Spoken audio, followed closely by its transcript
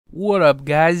What up,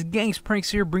 guys?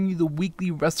 GangstaPranksta here, bringing you the weekly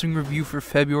wrestling review for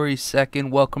February 2nd.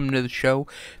 Welcome to the show.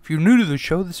 If you're new to the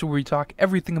show, this is where we talk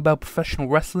everything about professional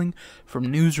wrestling,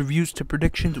 from news, reviews, to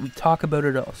predictions. We talk about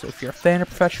it all. So if you're a fan of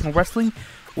professional wrestling,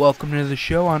 welcome to the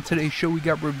show. On today's show, we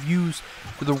got reviews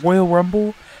for the Royal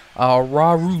Rumble,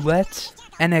 Raw Roulette,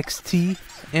 NXT,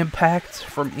 Impact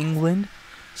from England,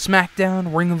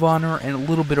 Smackdown, Ring of Honor, and a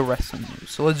little bit of wrestling news.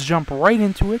 So let's jump right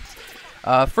into it.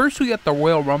 First, we got the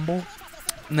Royal Rumble.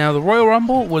 Now, the Royal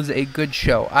Rumble was a good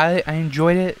show. I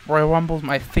enjoyed it. Royal Rumble is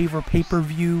my favorite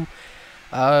pay-per-view,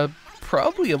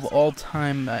 probably of all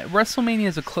time. WrestleMania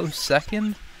is a close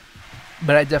second,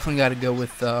 but I definitely got to go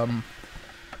with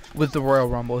the Royal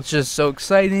Rumble. It's just so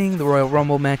exciting. The Royal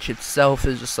Rumble match itself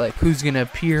is just like who's gonna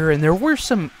appear, and there were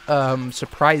some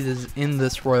surprises in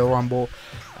this Royal Rumble,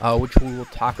 which we will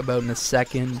talk about in a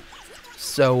second.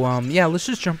 So yeah, let's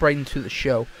just jump right into the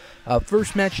show.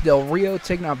 First match, Del Rio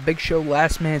taking on Big Show.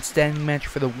 Last man standing match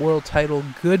for the world title.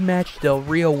 Good match. Del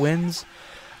Rio wins.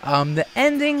 The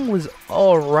ending was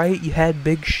alright. You had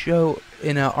Big Show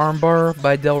in an armbar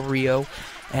by Del Rio,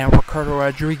 and Ricardo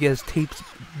Rodriguez tapes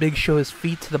Big Show's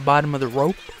feet to the bottom of the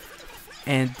rope,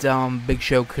 and Big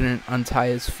Show couldn't untie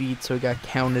his feet, so he got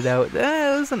counted out.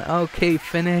 It was an okay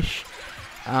finish.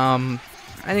 I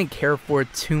didn't care for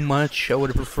it too much. I would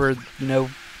have preferred,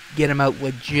 get him out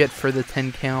legit for the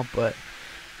 10 count, but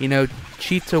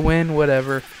cheat to win,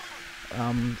 whatever.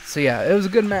 So yeah, it was a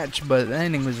good match, but the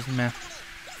ending was just meh.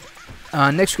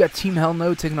 Next we got Team Hell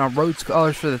No taking on Rhodes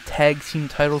Scholars for the tag team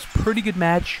titles. Pretty good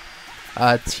match.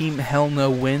 Team Hell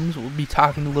No wins. We'll be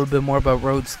talking a little bit more about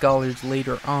Rhodes Scholars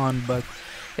later on, but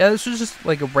yeah, this was just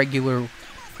like a regular.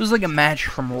 It was like a match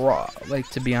from Raw. Like,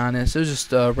 to be honest, it was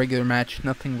just a regular match,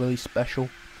 nothing really special.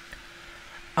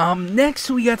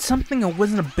 Next we got something I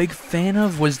wasn't a big fan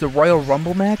of, was the Royal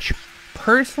Rumble match.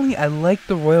 Personally, I like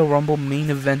the Royal Rumble main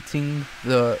eventing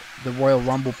the Royal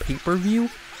Rumble pay-per-view,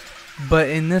 but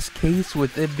in this case,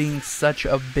 with it being such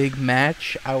a big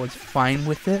match, I was fine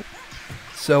with it.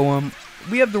 So,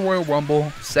 we have the Royal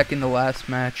Rumble, second to last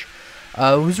match.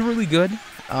 It was really good.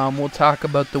 We'll talk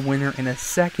about the winner in a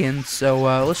second,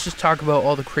 so let's just talk about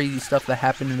all the crazy stuff that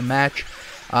happened in the match.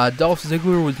 Dolph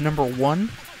Ziggler was number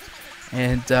one.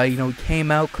 And, he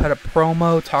came out, cut a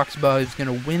promo, talks about he was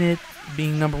going to win it,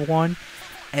 being number one.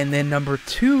 And then number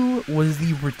two was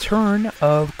the return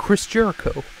of Chris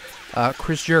Jericho.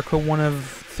 Chris Jericho, one of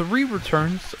three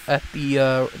returns at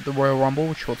the Royal Rumble,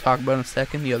 which we'll talk about in a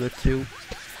second, the other two.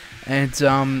 And,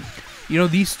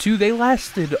 these two, they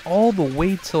lasted all the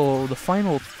way till the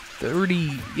final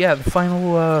the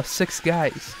final 6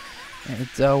 guys. And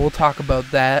we'll talk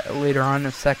about that later on in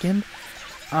a second.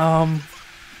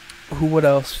 What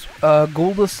else?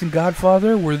 Goldust and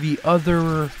Godfather were the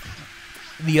other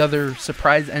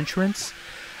surprise entrants.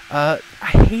 I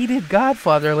hated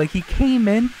Godfather. Like, he came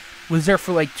in, was there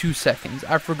for like 2 seconds.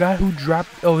 I forgot who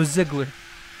dropped. Oh, it was Ziggler.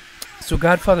 So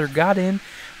Godfather got in,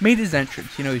 made his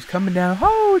entrance. He's coming down.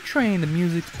 Oh, train. The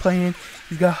music's playing.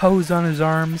 He's got hose on his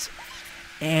arms,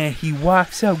 and he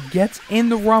walks out, gets in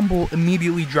the Rumble,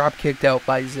 immediately drop kicked out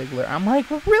by Ziggler. I'm like,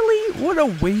 really? What a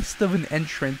waste of an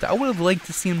entrant. I would have liked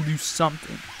to see him do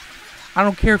something. I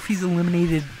don't care if he's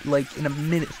eliminated, like, in a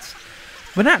minute.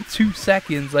 But not 2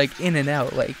 seconds, like, in and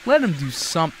out. Like, let him do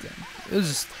something. It was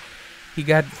just, he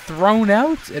got thrown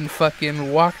out and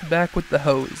fucking walked back with the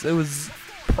hose. It was,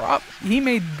 he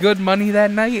made good money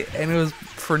that night, and it was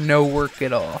for no work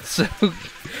at all. So,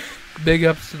 big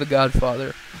ups to the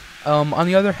Godfather. On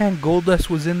the other hand, Goldust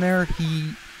was in there.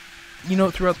 He,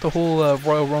 throughout the whole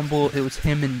Royal Rumble, it was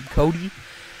him and Cody.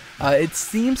 It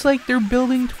seems like they're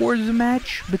building towards a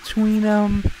match between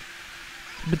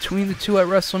the two at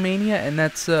WrestleMania, and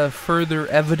that's further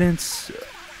evidence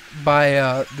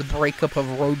by the breakup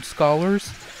of Rhodes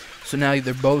Scholars. So now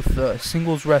they're both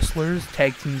singles wrestlers.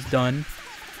 Tag team's done.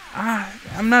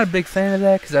 I'm not a big fan of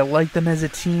that because I like them as a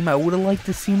team. I would have liked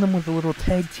to see them with a little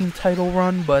tag team title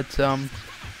run, but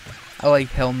I like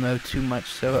Hell No too much,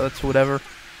 so that's whatever.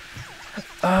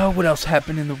 What else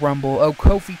happened in the Rumble? Oh,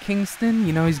 Kofi Kingston,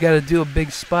 he's got to do a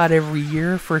big spot every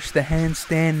year. First the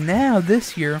handstand, now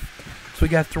this year. So he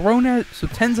got thrown out, so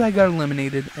Tenzai got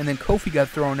eliminated, and then Kofi got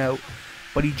thrown out.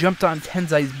 But he jumped on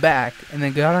Tenzai's back, and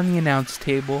then got on the announce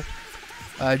table.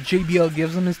 JBL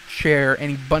gives him his chair, and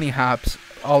he bunny hops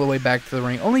all the way back to the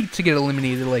ring, only to get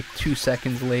eliminated like 2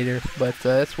 seconds later, but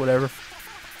that's whatever.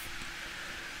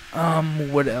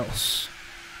 What else?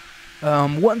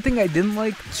 One thing I didn't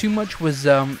like too much was,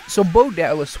 so Bo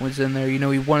Dallas was in there,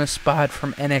 he won a spot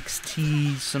from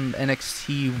NXT, some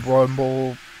NXT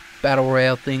Rumble Battle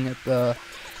Royale thing at the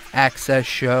Access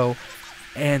show,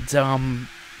 and,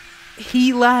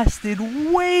 he lasted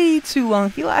way too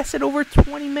long. He lasted over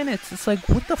 20 minutes. It's like,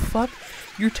 what the fuck?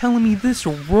 You're telling me this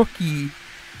rookie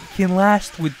can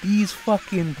last with these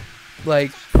fucking,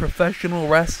 like, professional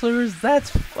wrestlers? That's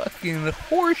fucking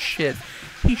horseshit.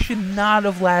 He should not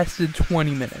have lasted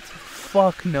 20 minutes.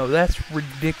 Fuck no, that's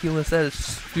ridiculous. That is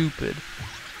stupid.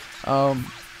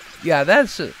 Yeah,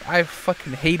 I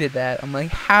fucking hated that. I'm like,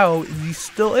 how is he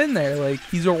still in there? Like,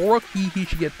 he's a rookie, he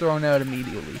should get thrown out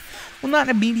immediately. Well, not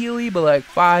immediately, but like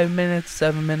 5 minutes,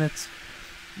 7 minutes.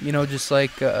 You know, just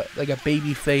like a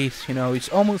baby face. You know, he's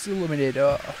almost eliminated.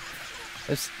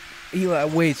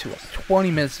 Way too long.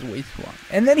 20 minutes is way too long.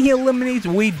 And then he eliminates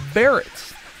Wade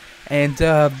Barrett. And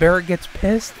Barrett gets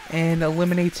pissed and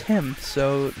eliminates him.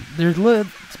 So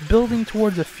it's building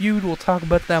towards a feud. We'll talk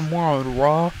about that more on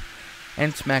Raw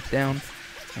and Smackdown.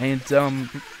 And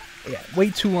yeah, way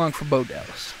too long for Bo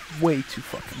Dallas. Way too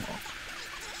fucking long.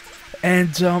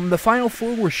 And the final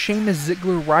four were Sheamus,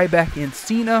 Ziggler, Ryback, and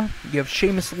Cena. You have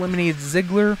Sheamus eliminate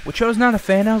Ziggler, which I was not a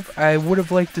fan of. I would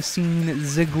have liked to seen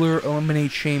Ziggler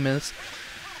eliminate Sheamus,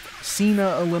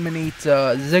 Cena eliminate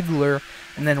Ziggler,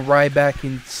 and then Ryback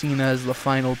and Cena as the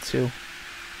final two.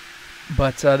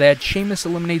 But they had Sheamus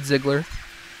eliminate Ziggler,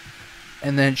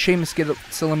 and then Sheamus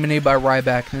gets eliminated by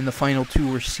Ryback, and then the final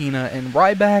two were Cena and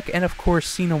Ryback, and of course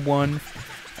Cena won,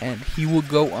 and he will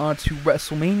go on to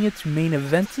WrestleMania to main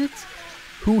event it.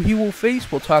 Who he will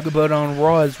face, we'll talk about on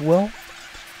Raw as well.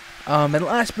 And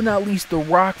last but not least, The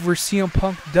Rock vs. CM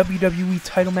Punk WWE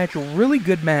title match. A really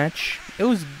good match. It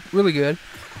was really good.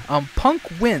 Punk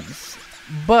wins,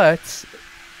 but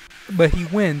he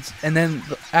wins, and then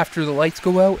after the lights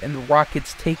go out and The Rock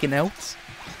gets taken out,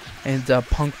 and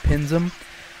Punk pins him,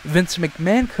 Vince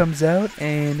McMahon comes out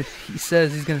and he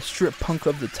says he's going to strip Punk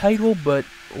of the title, but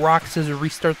Rock says to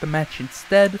restart the match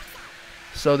instead.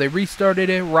 So they restarted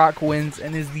it, Rock wins,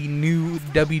 and is the new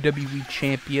WWE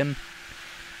champion.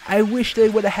 I wish they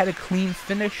would have had a clean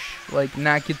finish, like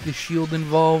not get the Shield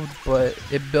involved, but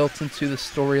it built into the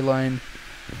storyline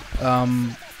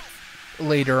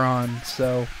later on.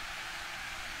 So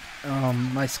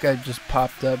my Skype just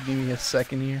popped up. Give me a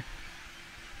second here.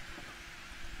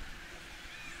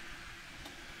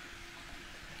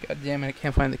 God damn it, I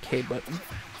can't find the K button.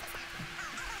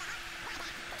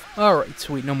 Alright,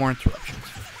 sweet, no more interruptions.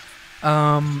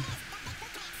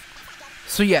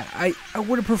 So yeah, I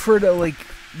would have preferred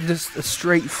just a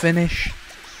straight finish,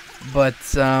 but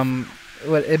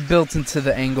it built into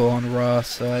the angle on Raw,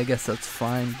 so I guess that's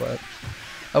fine, but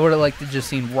I would have liked to just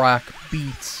seen Rock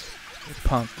beat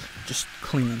Punk, just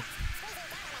clean.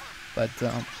 But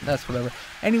that's whatever.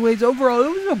 Anyways, overall, it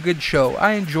was a good show.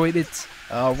 I enjoyed it.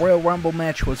 Royal Rumble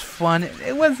match was fun.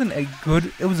 It was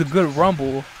a good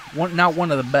Rumble. Not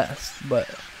one of the best, but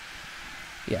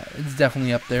yeah, it's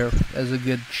definitely up there as a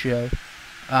good show.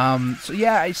 So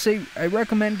yeah, I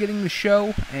recommend getting the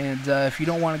show, and if you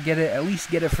don't want to get it, at least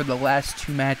get it for the last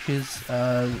two matches,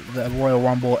 the Royal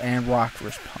Rumble and Rock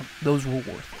vs. Punk. Those were worth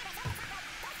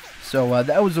it. So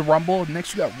that was the Rumble.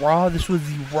 Next we got Raw. This was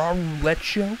the Raw Roulette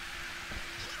show,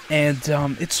 and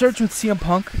it starts with CM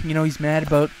Punk. You know, he's mad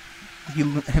about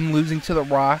him losing to The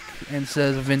Rock, and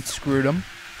says Vince screwed him.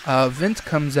 Vince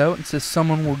comes out and says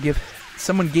someone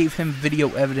gave him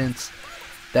video evidence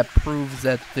that proves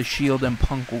that the Shield and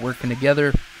Punk were working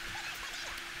together.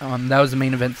 That was the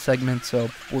main event segment,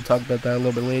 so we'll talk about that a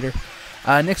little bit later.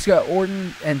 Next we got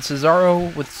Orton and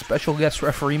Cesaro with special guest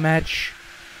referee match.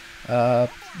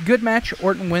 Good match.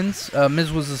 Orton wins.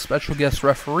 Miz was a special guest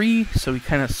referee, so he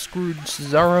kind of screwed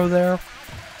Cesaro there.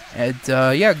 And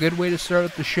yeah, good way to start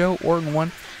up the show. Orton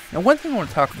won. Now, one thing I want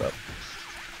to talk about.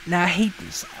 Now, I hate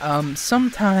this.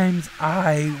 Sometimes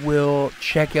I will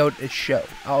check out a show.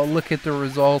 I'll look at the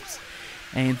results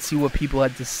and see what people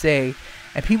had to say.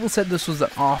 And people said this was an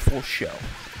awful show.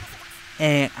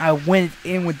 And I went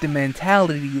in with the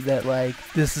mentality that, like,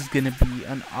 this is going to be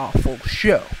an awful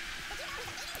show.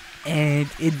 And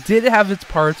it did have its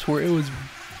parts where it was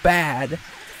bad.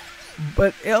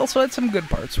 But it also had some good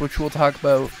parts, which we'll talk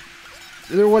about.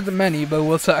 There wasn't many, but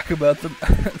we'll talk about them.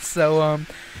 So,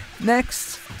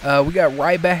 next, we got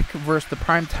Ryback versus the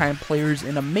Primetime Players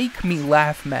in a Make Me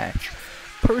Laugh match.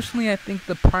 Personally, I think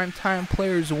the Primetime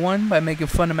Players won by making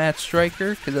fun of Matt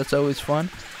Striker, because that's always fun.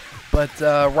 But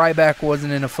Ryback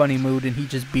wasn't in a funny mood, and he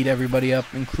just beat everybody up,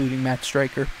 including Matt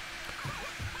Striker.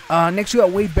 Next, we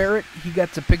got Wade Barrett. He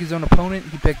got to pick his own opponent.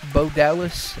 He picked Bo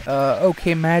Dallas.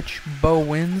 Okay match. Bo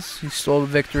wins. He stole the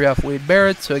victory off Wade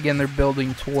Barrett. So, again, they're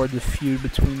building toward the feud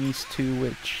between these two,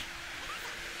 which...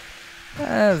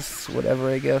 that's whatever,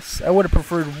 I guess. I would have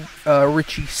preferred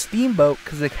Richie Steamboat,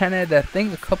 because they kind of had that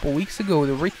thing a couple weeks ago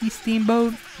with Ricky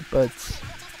Steamboat, but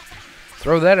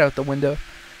throw that out the window.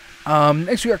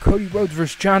 Next we got Cody Rhodes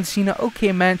versus John Cena.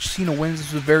 Okay match. Cena wins.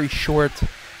 This was very short.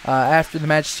 After the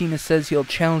match, Cena says he'll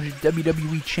challenge the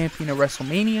WWE Champion at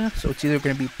WrestleMania. So it's either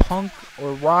going to be Punk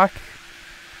or Rock.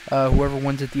 Whoever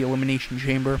wins at the Elimination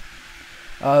Chamber.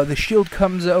 The Shield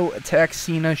comes out, attacks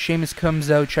Cena. Sheamus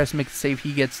comes out, tries to make the save.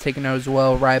 He gets taken out as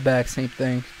well. Ryback, same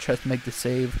thing. Tries to make the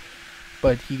save,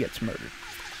 but he gets murdered.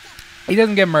 He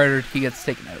doesn't get murdered. He gets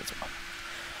taken out as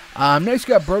well. Next,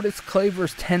 we got Brodus Clay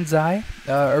versus Tenzai.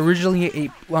 Originally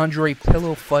a lingerie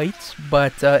pillow fight,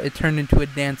 but it turned into a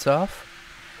dance-off.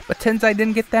 But Tenzai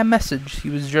didn't get that message. He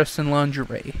was dressed in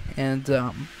lingerie. And,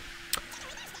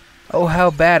 oh,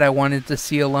 how bad I wanted to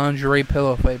see a lingerie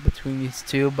pillow fight between these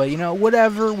two. But, you know,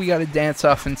 whatever. We got a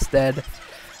dance-off instead.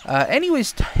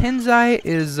 Anyways, Tenzai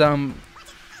is,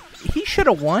 he should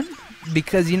have won.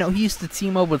 Because, you know, he used to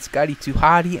team up with Scotty 2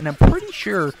 Hotty. And I'm pretty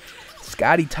sure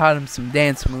Scotty taught him some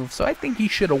dance moves, so I think he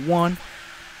should have won.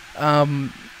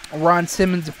 Ron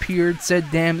Simmons appeared, said,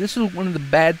 damn, this is one of the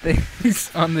bad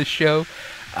things on the show.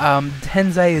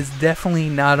 Tenzai is definitely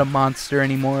not a monster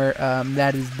anymore.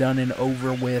 That is done and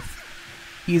over with.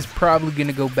 He's probably going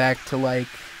to go back to, like,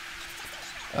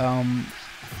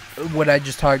 what I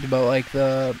just talked about. Like,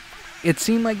 it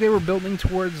seemed like they were building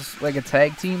towards, like, a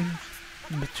tag team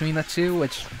between the two,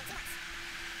 which,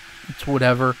 it's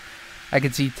whatever. I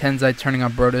could see Tenzai turning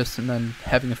on Brodus and then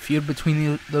having a feud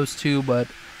between those two, but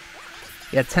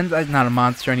yeah, Tenzai's not a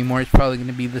monster anymore. He's probably going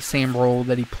to be the same role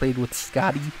that he played with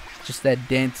Scotty, just that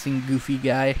dancing, goofy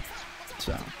guy.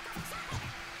 So,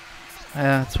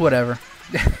 it's whatever.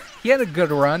 He had a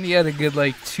good run. He had a good,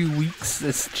 like, 2 weeks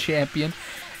as champion,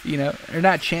 you know, or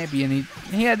not champion.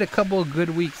 He had a couple of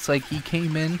good weeks. Like, he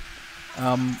came in,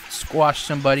 squashed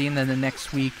somebody, and then the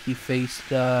next week he faced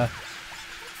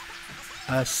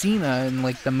Cena in,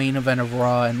 like, the main event of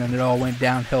Raw, and then it all went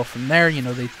downhill from there. You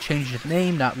know, they changed his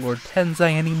name, not Lord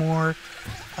Tenzai anymore.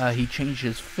 He changed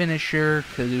his finisher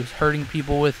because he was hurting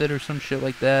people with it or some shit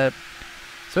like that.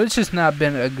 So it's just not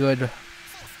been a good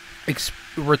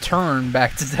return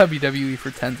back to WWE for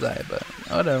Tenzai, but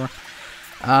whatever.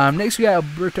 Next we got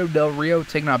Alberto Del Rio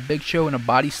taking on Big Show in a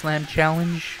body slam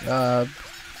challenge.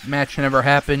 Match never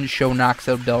happened. Show knocks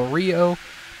out Del Rio,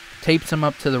 tapes him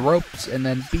up to the ropes, and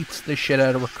then beats the shit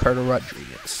out of Ricardo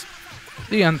Rodriguez.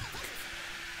 The end.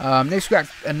 Next we got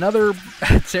another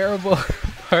terrible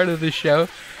part of the show.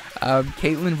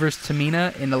 Caitlyn versus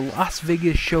Tamina in a Las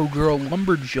Vegas Showgirl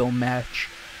Lumberjill match.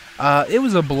 It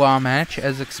was a blah match,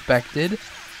 as expected.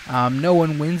 No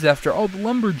one wins after all the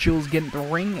Lumberjills get in the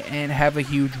ring and have a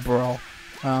huge brawl.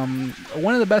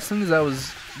 One of the best things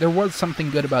there was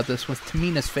something good about this was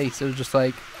Tamina's face. It was just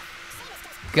like,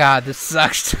 God, this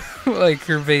sucks. Like,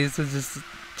 her face is just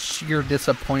sheer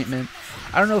disappointment.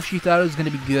 I don't know if she thought it was going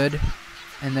to be good,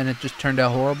 and then it just turned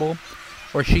out horrible,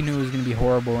 or she knew it was going to be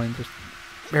horrible, and just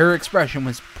her expression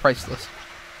was priceless.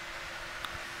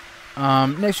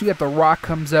 Next, we got The Rock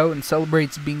comes out and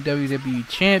celebrates being WWE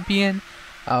Champion.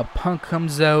 Punk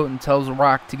comes out and tells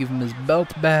Rock to give him his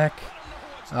belt back.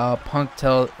 Rock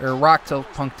tells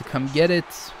Punk to come get it.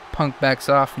 Punk backs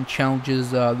off and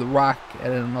challenges The Rock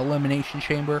at an Elimination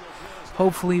Chamber.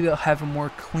 Hopefully they'll have a more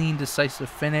clean, decisive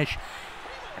finish.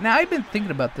 Now, I've been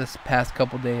thinking about this the past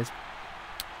couple days.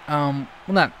 Well,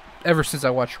 not ever since I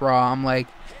watched Raw. I'm like,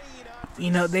 you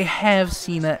know, they have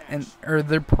Cena, or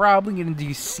they're probably going to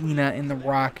do Cena and The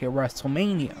Rock at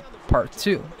WrestleMania Part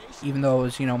 2. Even though it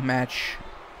was, you know, match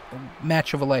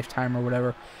of a lifetime or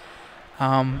whatever.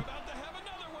 And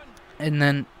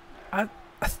then a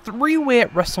three-way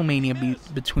at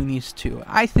WrestleMania between these two.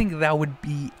 I think that would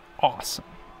be awesome.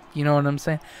 You know what I'm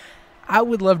saying? I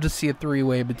would love to see a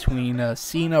three-way between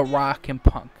Cena, Rock, and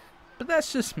Punk. But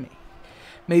that's just me.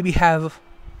 Maybe have...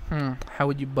 how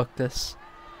would you book this?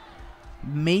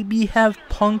 Maybe have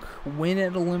Punk win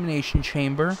at Elimination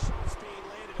Chamber.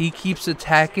 He keeps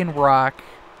attacking Rock.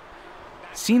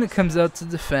 Cena comes out to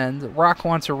defend. Rock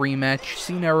wants a rematch.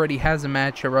 Cena already has a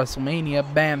match at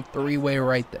WrestleMania. Bam, three-way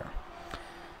right there.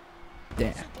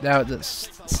 Damn, that was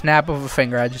a snap of a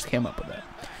finger. I just came up with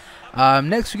that.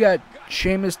 Next, we got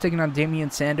Sheamus taking on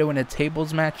Damian Sandow in a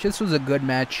tables match. This was a good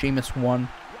match. Sheamus won.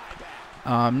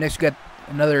 Next, we got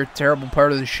another terrible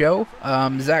part of the show.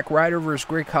 Zack Ryder versus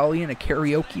Great Khali in a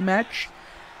karaoke match.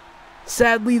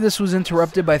 Sadly, this was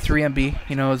interrupted by 3MB.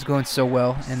 You know, it was going so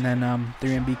well, and then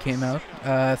 3MB came out.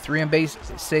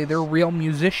 3MB say they're real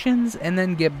musicians, and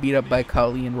then get beat up by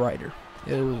Khali and Ryder.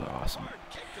 It was awesome.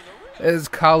 Is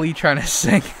Khali trying to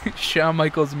sing Shawn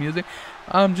Michaels music?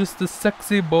 I'm just a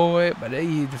sexy boy, but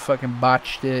he fucking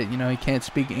botched it. You know, he can't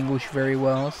speak English very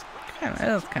well. That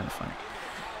was kind of funny.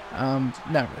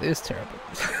 Not really. It's terrible.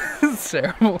 It's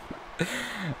terrible.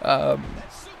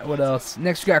 What else?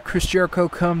 Next, we got Chris Jericho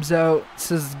comes out,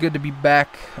 says it's good to be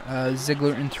back.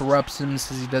 Ziggler interrupts him,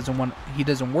 says he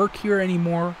doesn't work here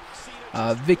anymore.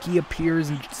 Vicky appears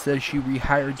and says she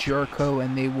rehired Jericho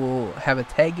and they will have a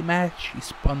tag match. He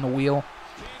spun the wheel.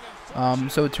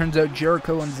 So it turns out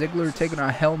Jericho and Ziggler taking on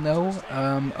Hell No.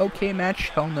 Okay match.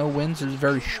 Hell No wins. It was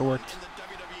very short.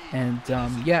 And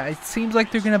yeah, it seems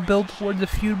like they're going to build towards a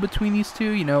feud between these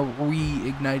two. You know,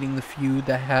 reigniting the feud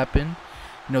that happened.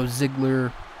 You know,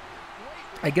 Ziggler,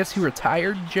 I guess he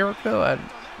retired Jericho.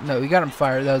 No, he got him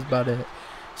fired. That was about it.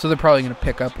 So they're probably going to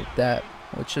pick up with that,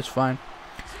 which is fine.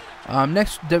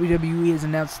 Next, WWE has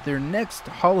announced their next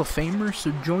Hall of Famer.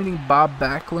 So joining Bob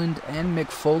Backlund and Mick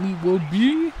Foley will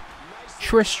be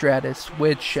Trish Stratus,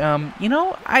 which, you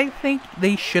know, I think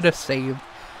they should have saved.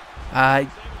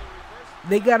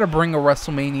 They got to bring a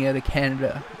WrestleMania to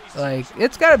Canada. Like,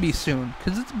 it's got to be soon,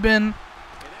 because it's been...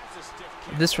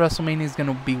 This WrestleMania is going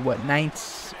to be, what,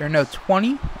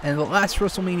 20? And the last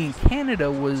WrestleMania in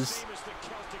Canada was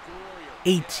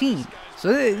 18.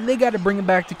 So they got to bring it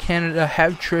back to Canada,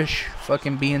 have Trish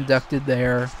fucking be inducted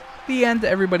there. At the end,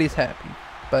 everybody's happy.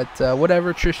 But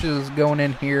whatever, Trish is going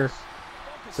in here.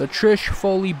 So Trish,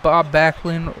 Foley, Bob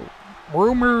Backlund,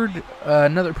 rumored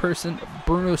another person,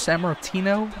 Bruno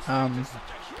Sammartino.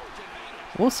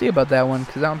 We'll see about that one,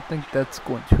 because I don't think that's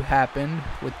going to happen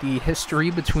with the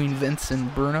history between Vince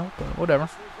and Bruno, but whatever.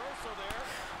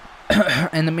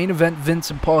 And the main event, Vince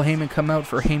and Paul Heyman come out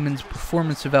for Heyman's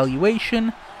performance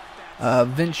evaluation.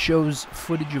 Vince shows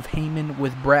footage of Heyman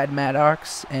with Brad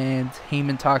Maddox, and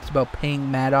Heyman talks about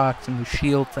paying Maddox and the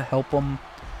Shield to help him.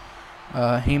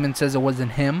 Heyman says it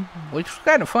wasn't him, which was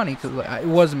kind of funny, because it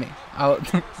wasn't me.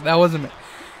 That wasn't me.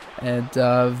 And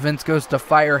Vince goes to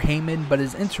fire Heyman, but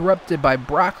is interrupted by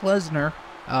Brock Lesnar.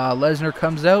 Lesnar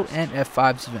comes out and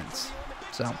F5s Vince.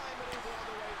 So,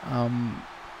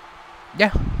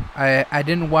 yeah, I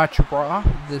didn't watch Raw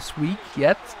this week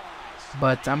yet,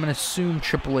 but I'm going to assume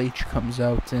Triple H comes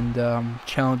out and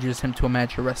challenges him to a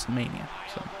match at WrestleMania.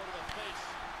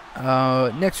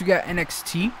 So, next we got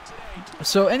NXT.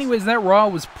 So, anyways, that Raw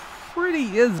was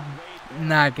is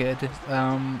not good.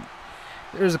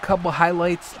 There's a couple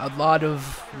highlights, a lot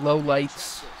of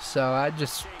lowlights, so I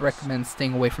just recommend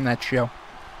staying away from that show.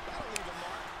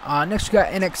 Next we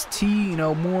got NXT, you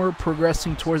know, more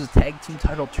progressing towards the tag team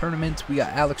title tournament. We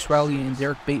got Alex Riley and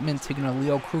Derek Bateman taking on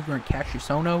Leo Kruger and Cassius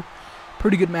Ohno.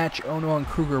 Pretty good match. Ohno and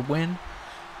Kruger win.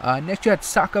 Next we got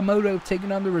Sakamoto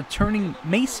taking on the returning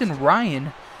Mason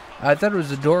Ryan. I thought it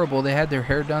was adorable. They had their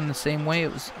hair done the same way.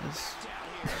 It was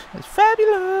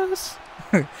fabulous.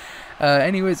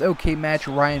 Anyways, okay match.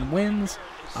 Ryan wins.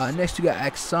 Next we got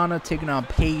Aksana taking on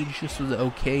Paige. This was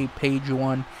okay. Paige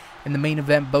won. In the main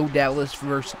event, Bo Dallas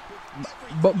versus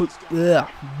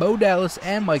Bo Dallas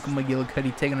and Michael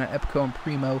McGillicuddy taking on Epico and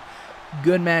Primo.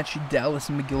 Good match. Dallas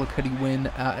and McGillicuddy win.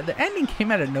 The ending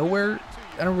came out of nowhere.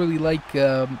 I don't really like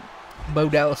Bo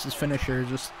Dallas's finisher.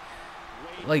 Just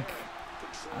like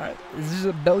this is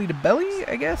a belly to belly,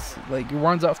 I guess. Like he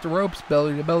runs off the ropes,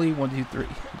 belly to belly, 1, 2, 3.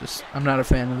 Just I'm not a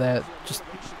fan of that. Just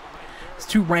it's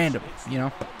too random, you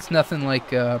know. It's nothing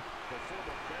like an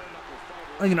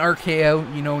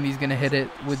RKO, you know, when he's gonna hit it.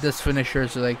 With this finisher,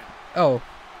 it's like, oh,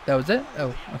 that was it.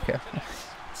 Oh, okay.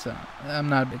 So I'm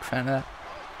not a big fan of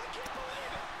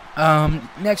that.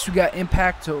 Next we got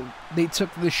Impact. So they took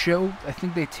the show. I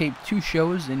think they taped 2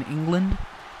 shows in England,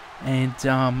 and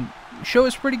show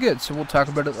is pretty good, so we'll talk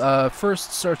about it.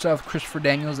 First starts off Christopher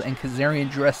Daniels and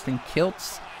Kazarian dressed in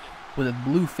kilts with a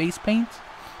blue face paint.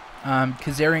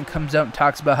 Kazarian comes out and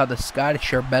talks about how the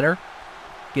Scottish are better,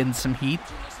 getting some heat.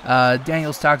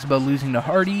 Daniels talks about losing to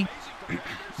Hardy.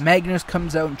 Magnus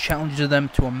comes out and challenges them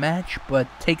to a match, but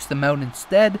takes them out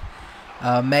instead.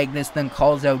 Magnus then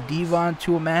calls out Devon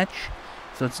to a match,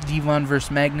 so it's Devon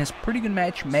versus Magnus. Pretty good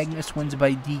match. Magnus wins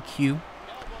by DQ.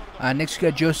 Next we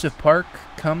got Joseph Park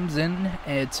comes in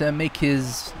to make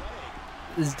his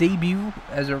debut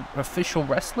as an official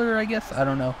wrestler, I guess. I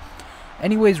don't know.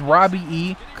 Anyways, Robbie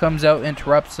E comes out,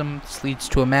 interrupts him. This leads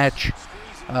to a match.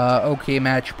 Okay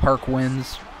match. Park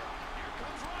wins.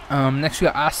 Next we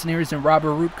got Austin Aries and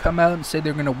Robert Roode come out and say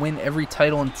they're going to win every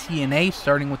title in TNA,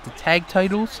 starting with the tag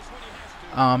titles.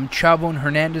 Chavo and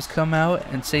Hernandez come out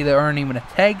and say they aren't even a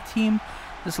tag team.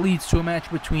 This leads to a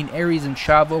match between Aries and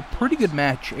Chavo. Pretty good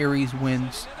match. Aries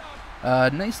wins.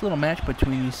 Nice little match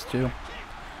between these two.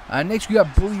 Next we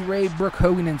got Bully Ray, Brooke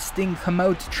Hogan, and Sting come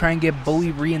out to try and get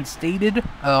Bully reinstated.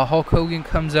 Hulk Hogan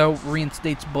comes out,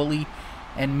 reinstates Bully,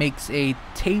 and makes a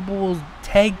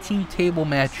tag team table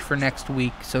match for next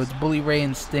week. So it's Bully Ray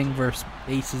and Sting versus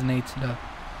Aces and Eights in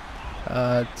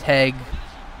a tag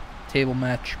table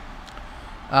match.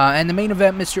 And the main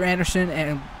event, Mr. Anderson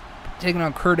and taking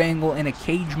on Kurt Angle in a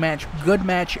cage match. Good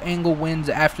match. Angle wins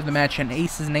after the match. An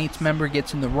Aces and Eights member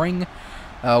gets in the ring.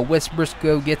 Wes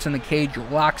Briscoe gets in the cage,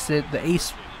 locks it. The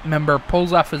Ace member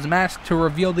pulls off his mask to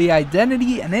reveal the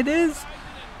identity, and it is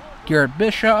Garrett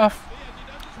Bischoff.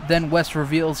 Then Wes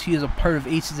reveals he is a part of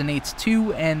Aces and Eights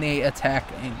 2, and they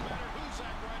attack Angle.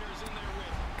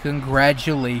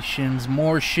 Congratulations.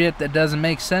 More shit that doesn't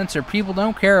make sense or people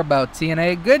don't care about,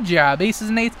 TNA. Good job, Aces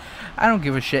and Eights. I don't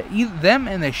give a shit. Either them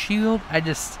and the Shield,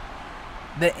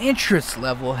 the interest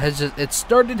level has just, it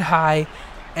started high,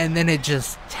 and then it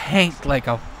just tanked like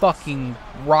a fucking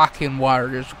rock in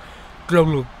water.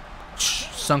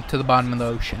 Just sunk to the bottom of the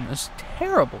ocean. It's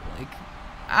terrible.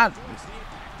 Like,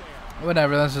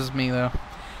 whatever, that's just me, though.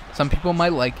 Some people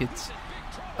might like it.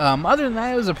 Other than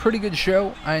that, it was a pretty good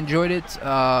show. I enjoyed it.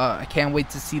 I can't wait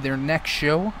to see their next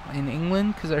show in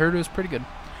England, because I heard it was pretty good.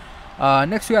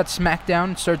 Next, we got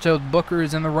SmackDown. Starts out with Booker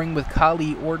is in the ring with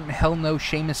Khali, Orton, Hell No,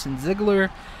 Sheamus, and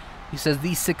Ziggler. He says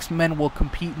these 6 men will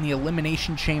compete in the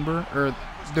Elimination Chamber, or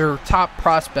they're top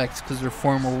prospects because they're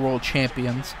former world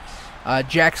champions.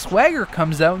 Jack Swagger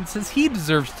comes out and says he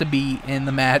deserves to be in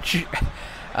the match.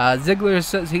 Ziggler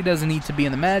says he doesn't need to be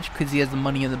in the match because he has the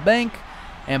money in the bank.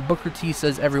 And Booker T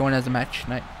says everyone has a match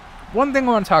tonight. One thing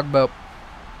I want to talk about.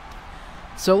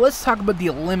 So let's talk about the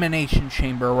Elimination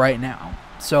Chamber right now.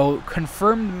 So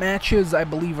confirmed matches, I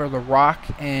believe, are The Rock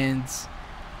and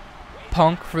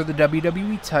Punk for the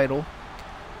WWE title.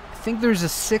 I think there's a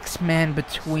 6-man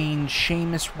between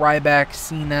Sheamus, Ryback,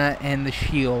 Cena, and The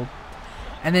Shield.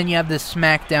 And then you have the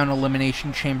SmackDown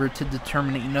Elimination Chamber to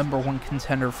determine a #1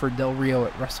 contender for Del Rio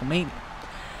at WrestleMania.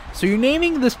 So you're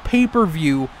naming this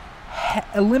pay-per-view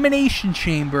Elimination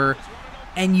Chamber,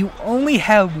 and you only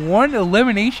have one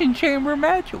Elimination Chamber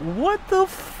match? What the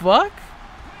fuck?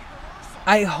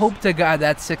 I hope to God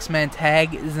that 6-man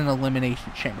tag is an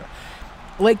Elimination Chamber.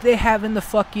 Like they have in the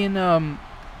fucking, in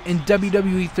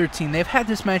WWE 13. They've had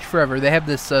this match forever. They have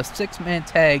this 6-man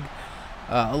tag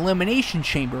Elimination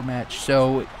Chamber match.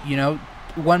 So, you know,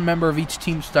 one member of each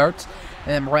team starts,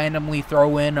 and then randomly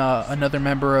throw in another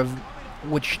member of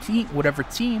which team, whatever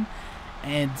team.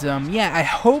 And, yeah, I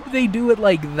hope they do it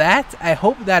like that. I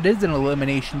hope that is an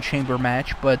Elimination Chamber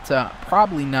match, but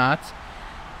probably not.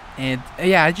 And,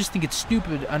 yeah, I just think it's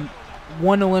stupid.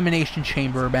 One Elimination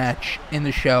Chamber match in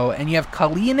the show, and you have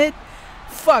Khali in it?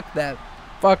 Fuck that.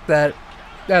 Fuck that.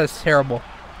 That is terrible.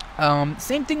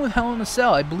 Same thing with Hell in a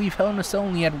Cell. I believe Hell in a Cell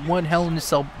only had one Hell in a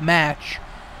Cell match,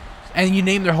 and you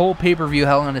name their whole pay-per-view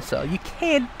Hell in a Cell. You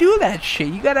can't do that shit.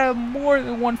 You gotta have more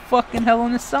than one fucking Hell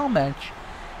in a Cell match.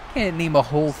 You can't name a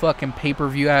whole fucking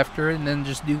pay-per-view after it and then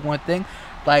just do one thing.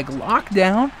 Like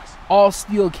Lockdown, all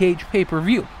steel cage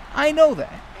pay-per-view. I know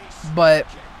that, but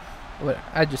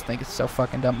I just think it's so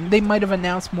fucking dumb. They might have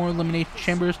announced more Elimination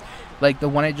Chambers, like the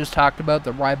one I just talked about,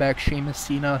 the Ryback, Sheamus,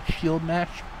 Cena Shield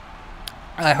match.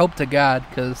 I hope to God,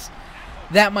 because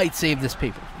that might save this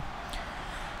pay-per-view.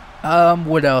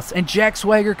 What else? And Jack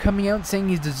Swagger coming out saying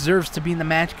he deserves to be in the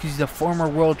match because he's a former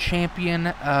world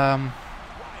champion.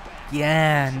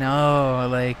 Yeah, no,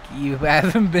 like, you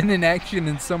haven't been in action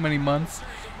in so many months,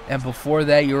 and before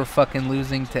that you were fucking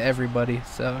losing to everybody,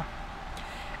 so.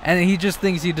 And he just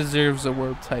thinks he deserves a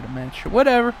world title match.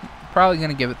 Whatever, probably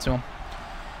gonna give it to him.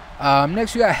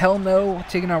 Next we got Hell No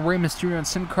taking on Rey Mysterio and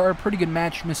Sin Cara. Pretty good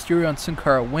match. Mysterio and Sin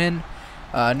Cara win.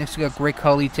 Next we got Great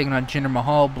Khali taking on Jinder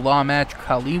Mahal. Blah match.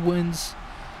 Khali wins.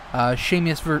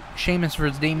 Sheamus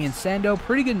versus Damian Sandow.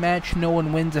 Pretty good match. No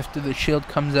one wins after the Shield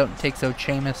comes out and takes out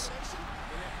Sheamus.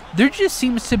 There just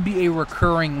seems to be a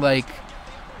recurring, like,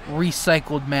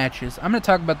 recycled matches. I'm going to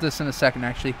talk about this in a second,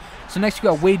 actually. So next we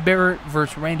got Wade Barrett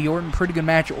versus Randy Orton. Pretty good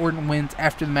match. Orton wins.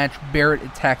 After the match, Barrett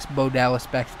attacks Bo Dallas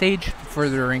backstage,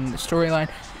 furthering the storyline.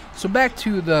 So back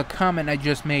to the comment I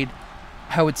just made,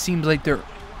 how it seems like they're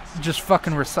just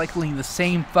fucking recycling the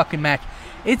same fucking match.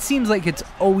 It seems like it's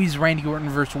always Randy Orton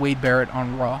versus Wade Barrett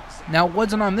on Raw. Now, it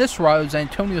wasn't on this Raw. It was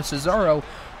Antonio Cesaro,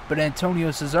 but Antonio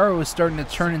Cesaro is starting to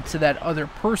turn into that other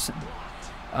person.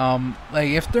 Like,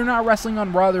 if they're not wrestling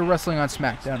on Raw, they're wrestling on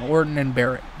SmackDown. Orton and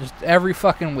Barrett. Just every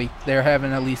fucking week, they're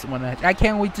having at least one match. I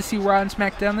can't wait to see Raw and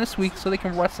SmackDown this week so they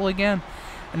can wrestle again.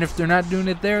 And if they're not doing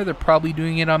it there, they're probably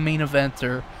doing it on Main Event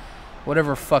or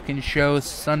whatever fucking shows.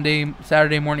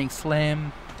 Saturday Morning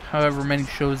Slam. However many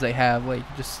shows they have. Like,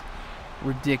 just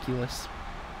ridiculous.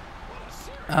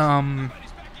 And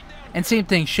same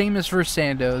thing, Sheamus versus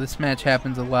Sandow. This match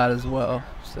happens a lot as well.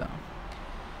 So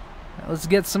let's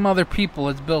get some other people.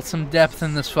 Let's build some depth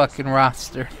in this fucking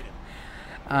roster.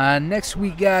 Next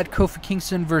we got Kofi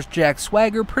Kingston versus Jack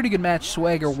Swagger. Pretty good match.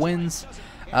 Swagger wins.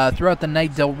 Throughout the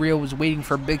night, Del Rio was waiting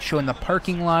for Big Show in the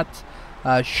parking lot.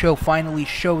 Show finally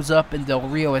shows up and Del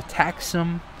Rio attacks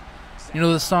him. You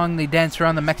know the song, they dance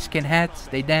around the Mexican hats?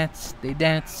 They dance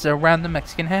around the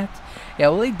Mexican hats? Yeah,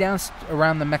 well, they danced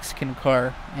around the Mexican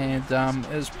car, and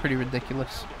it was pretty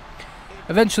ridiculous.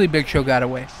 Eventually, Big Show got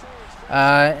away.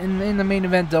 In the main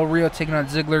event, Del Rio taking on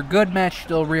Ziggler. Good match.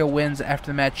 Del Rio wins. After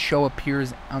the match, Show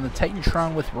appears on the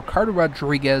Titantron with Ricardo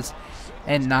Rodriguez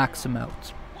and knocks him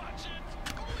out.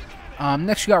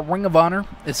 Next, you got Ring of Honor.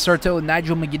 It starts out with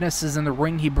Nigel McGuinness is in the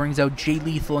ring. He brings out Jay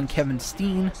Lethal and Kevin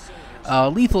Steen.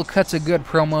 Lethal cuts a good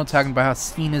promo talking about how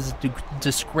Steen is a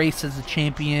disgrace as a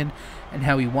champion and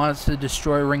how he wants to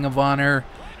destroy Ring of Honor.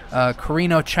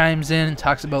 Carino chimes in and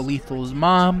talks about Lethal's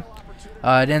mom.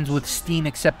 It ends with Steen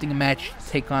accepting a match to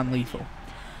take on Lethal.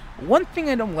 One thing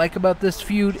I don't like about this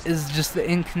feud is just the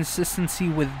inconsistency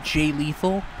with Jay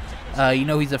Lethal. You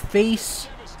know, he's a face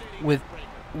with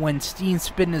when Steen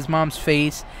spit in his mom's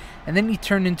face, and then he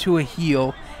turned into a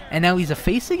heel, and now he's a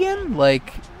face again?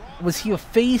 Like, was he a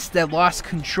face that lost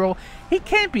control? He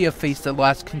can't be a face that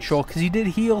lost control because he did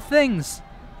heel things.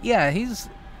 Yeah, he's,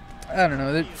 I don't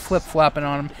know, they're flip-flopping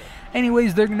on him.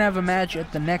 Anyways, they're going to have a match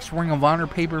at the next Ring of Honor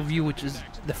pay-per-view, which is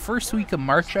the first week of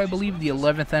March, I believe, the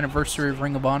 11th anniversary of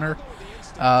Ring of Honor.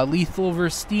 Lethal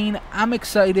versus Steen. I'm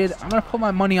excited. I'm going to put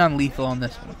my money on Lethal on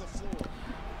this one.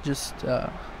 Just,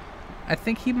 I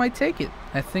think he might take it.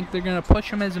 I think they're going to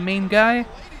push him as a main guy,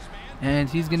 and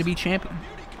he's going to be champion.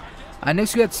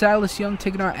 Next, we got Silas Young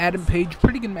taking on Adam Page.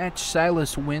 Pretty good match.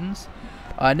 Silas wins.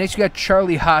 Next, we got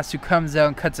Charlie Haas, who comes out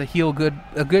and cuts a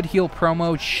good heel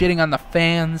promo, shitting on the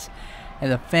fans,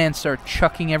 and the fans start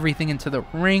chucking everything into the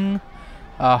ring.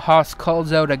 Haas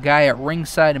calls out a guy at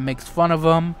ringside and makes fun of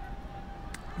him.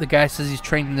 The guy says he's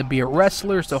training to be a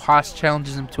wrestler, so Haas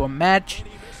challenges him to a match.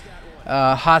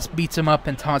 Haas beats him up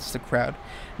and taunts the crowd.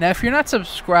 Now, if you're not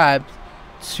subscribed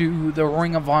to the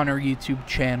Ring of Honor YouTube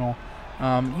channel,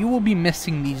 you will be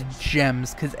missing these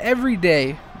gems, because every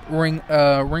day Ring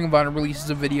of Honor releases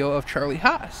a video of Charlie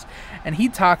Haas, and he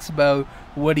talks about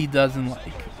what he doesn't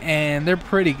like, and they're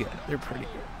pretty good.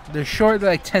 They're short, they're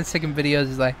like 10-second videos.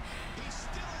 He's like,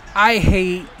 I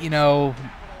hate, you know,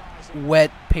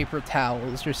 wet paper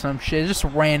towels or some shit. It's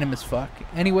just random as fuck.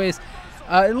 Anyways,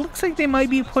 it looks like they might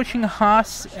be pushing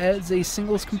Haas as a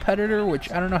singles competitor,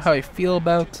 which I don't know how I feel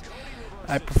about.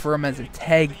 I prefer him as a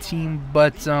tag team,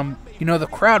 but, you know, the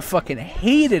crowd fucking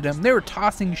hated him. They were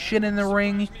tossing shit in the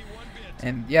ring,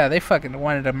 and, yeah, they fucking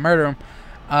wanted to murder him.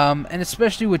 And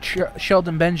especially with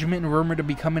Shelton Benjamin rumored to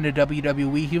be coming to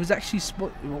WWE. He was actually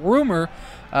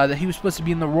that he was supposed to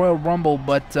be in the Royal Rumble,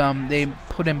 but they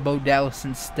put in Bo Dallas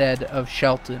instead of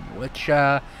Shelton, which,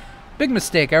 big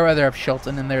mistake. I'd rather have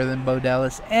Shelton in there than Bo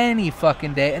Dallas any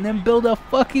fucking day, and then build a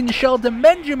fucking Shelton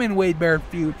Benjamin Wade Barrett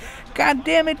feud. God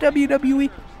damn it, WWE.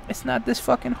 It's not this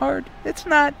fucking hard. It's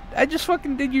not. I just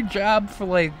fucking did your job for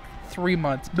like 3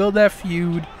 months. Build that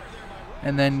feud,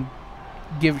 and then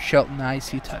give Shelton the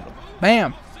IC title.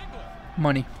 Bam!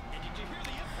 Money.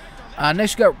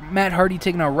 Next, we got Matt Hardy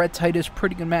taking on Rhett Titus.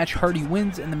 Pretty good match. Hardy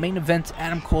wins. In the main event,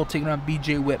 Adam Cole taking on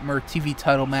BJ Whitmer. TV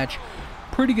title match.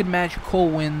 Pretty good match. Cole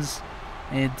wins.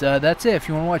 And that's it. If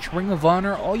you want to watch Ring of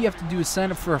Honor, all you have to do is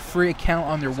sign up for a free account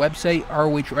on their website,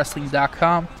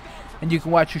 rohwrestling.com. And you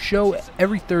can watch a show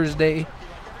every Thursday.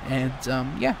 And,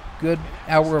 yeah, good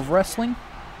hour of wrestling.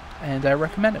 And I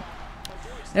recommend it.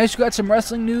 Next, we got some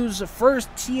wrestling news. First,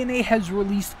 TNA has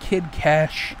released Kid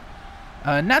Cash.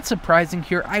 Not surprising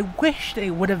here. I wish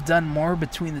they would have done more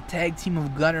between the tag team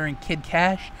of Gunner and Kid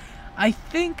Cash. I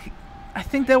think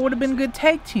that would have been a good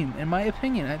tag team, in my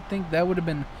opinion. I think that would have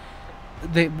been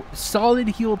the solid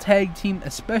heel tag team,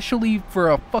 especially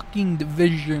for a fucking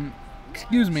division.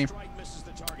 Excuse me.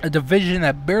 A division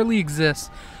that barely exists.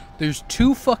 There's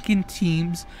 2 fucking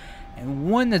teams, and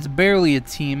one that's barely a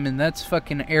team, and that's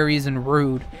fucking Aries and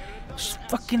Rude. Just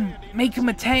fucking make them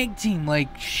a tag team,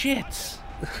 like, shit.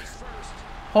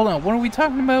 Hold on, what are we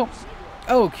talking about?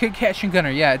 Oh, Kid Cash and Gunner.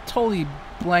 Yeah, I totally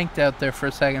blanked out there for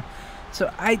a second.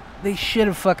 So, they should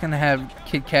have fucking had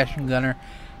Kid Cash and Gunner.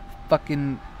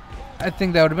 Fucking, I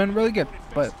think that would have been really good,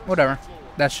 but whatever.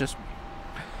 That's just me.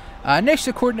 Next,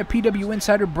 according to PW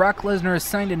Insider, Brock Lesnar has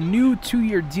signed a new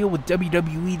 2-year deal with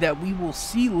WWE that we will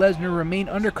see Lesnar remain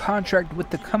under contract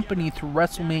with the company through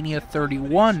WrestleMania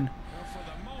 31.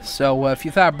 So, if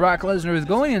you thought Brock Lesnar was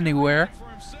going anywhere,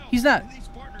 he's not.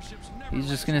 He's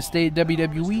just going to stay at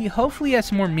WWE. Hopefully he has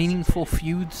some more meaningful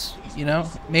feuds, you know.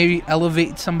 Maybe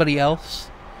elevate somebody else,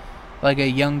 like a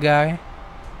young guy.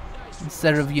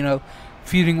 Instead of, you know,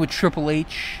 feuding with Triple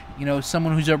H, you know,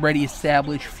 someone who's already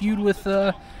established. Feud with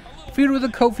a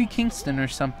Kofi Kingston or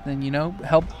something, you know.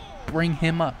 Help bring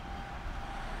him up.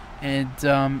 And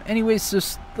anyways,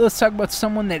 just let's talk about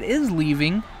someone that is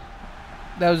leaving.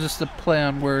 That was just a play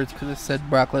on words because I said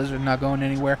Brock Lesnar not going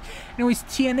anywhere. Anyways,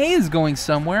 TNA is going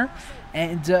somewhere,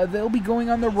 and they'll be going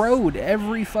on the road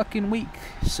every fucking week.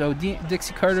 So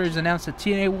Dixie Carter has announced that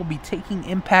TNA will be taking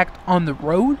Impact on the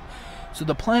road. So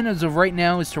the plan as of right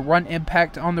now is to run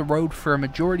Impact on the road for a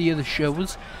majority of the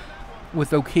shows,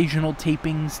 with occasional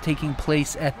tapings taking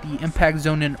place at the Impact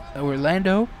Zone in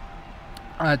Orlando.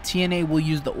 TNA will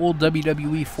use the old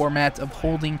WWE format of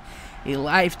holding a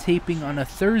live taping on a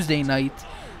Thursday night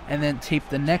and then tape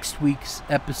the next week's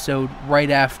episode right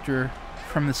after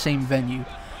from the same venue.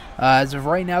 As of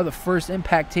right now, the first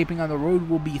Impact taping on the road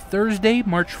will be Thursday,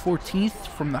 March 14th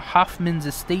from the Hoffman's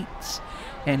Estates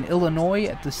in Illinois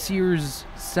at the Sears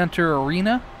Center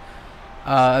Arena,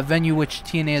 a venue which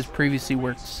TNA has previously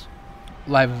worked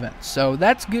live events. So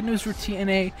that's good news for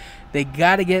TNA. They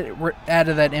got to get out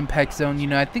of that Impact Zone. You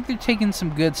know, I think they're taking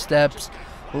some good steps,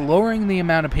 lowering the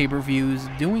amount of pay-per-views,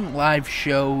 doing live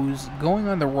shows, going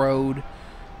on the road.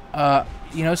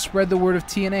 You know, spread the word of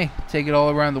TNA. Take it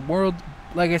all around the world.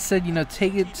 Like I said, you know,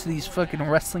 take it to these fucking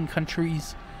wrestling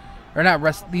countries, or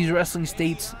not these wrestling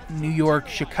states: New York,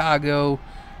 Chicago,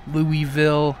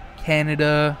 Louisville,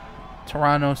 Canada,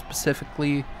 Toronto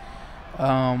specifically.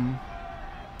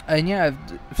 And yeah,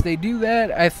 if they do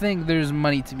that, I think there's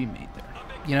money to be made there.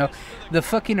 You know, the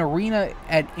fucking arena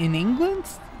in England,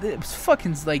 it was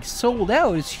fucking like sold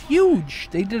out. It's huge.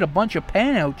 They did a bunch of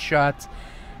pan out shots,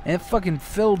 and it fucking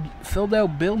filled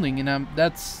out building, and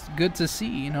that's good to see.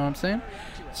 You know what I'm saying?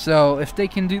 So if they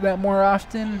can do that more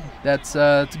often, that's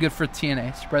good for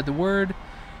TNA. Spread the word,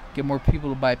 get more people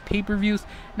to buy pay-per-views.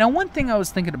 Now, one thing I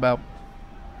was thinking about.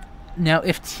 Now,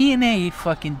 if TNA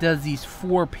fucking does these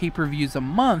 4 pay-per-views a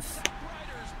month,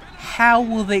 how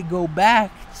will they go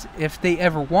back if they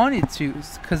ever wanted to?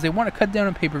 Because they want to cut down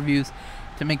on pay-per-views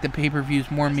to make the pay-per-views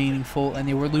more meaningful, and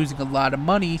they were losing a lot of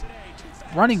money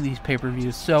running these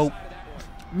pay-per-views. So,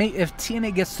 if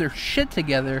TNA gets their shit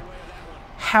together,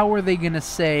 how are they going to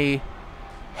say,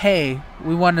 hey,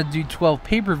 we want to do 12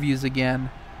 pay-per-views again,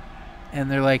 and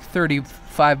they're like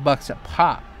 $35 a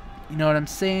pop? You know what I'm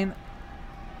saying?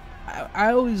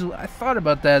 I thought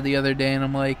about that the other day, and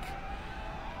I'm like,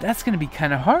 that's going to be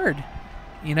kind of hard,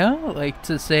 you know? Like,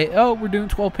 to say, oh, we're doing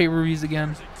 12 pay-per-views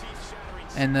again.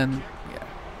 And then, yeah.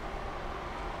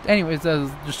 Anyways, that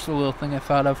was just a little thing I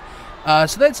thought of.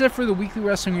 So that's it for the weekly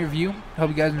wrestling review. Hope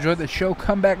you guys enjoyed the show.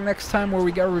 Come back next time where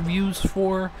we got reviews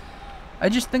for, I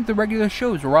just think, the regular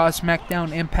shows: Raw,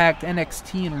 Smackdown, Impact,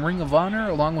 NXT, and Ring of Honor,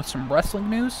 along with some wrestling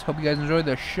news. Hope you guys enjoyed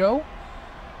the show.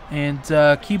 And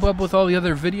keep up with all the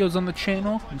other videos on the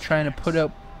channel. I'm trying to put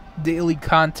up daily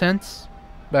content.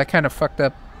 But I kind of fucked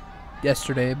up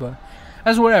yesterday, but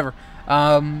that's whatever.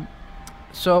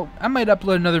 So I might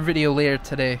upload another video later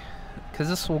today, because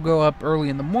this will go up early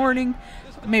in the morning.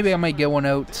 Maybe I might get one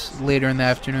out later in the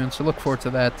afternoon, so look forward to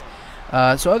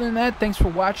that. So other than that, thanks for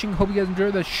watching. Hope you guys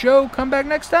enjoyed the show. Come back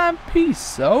next time.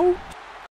 Peace out.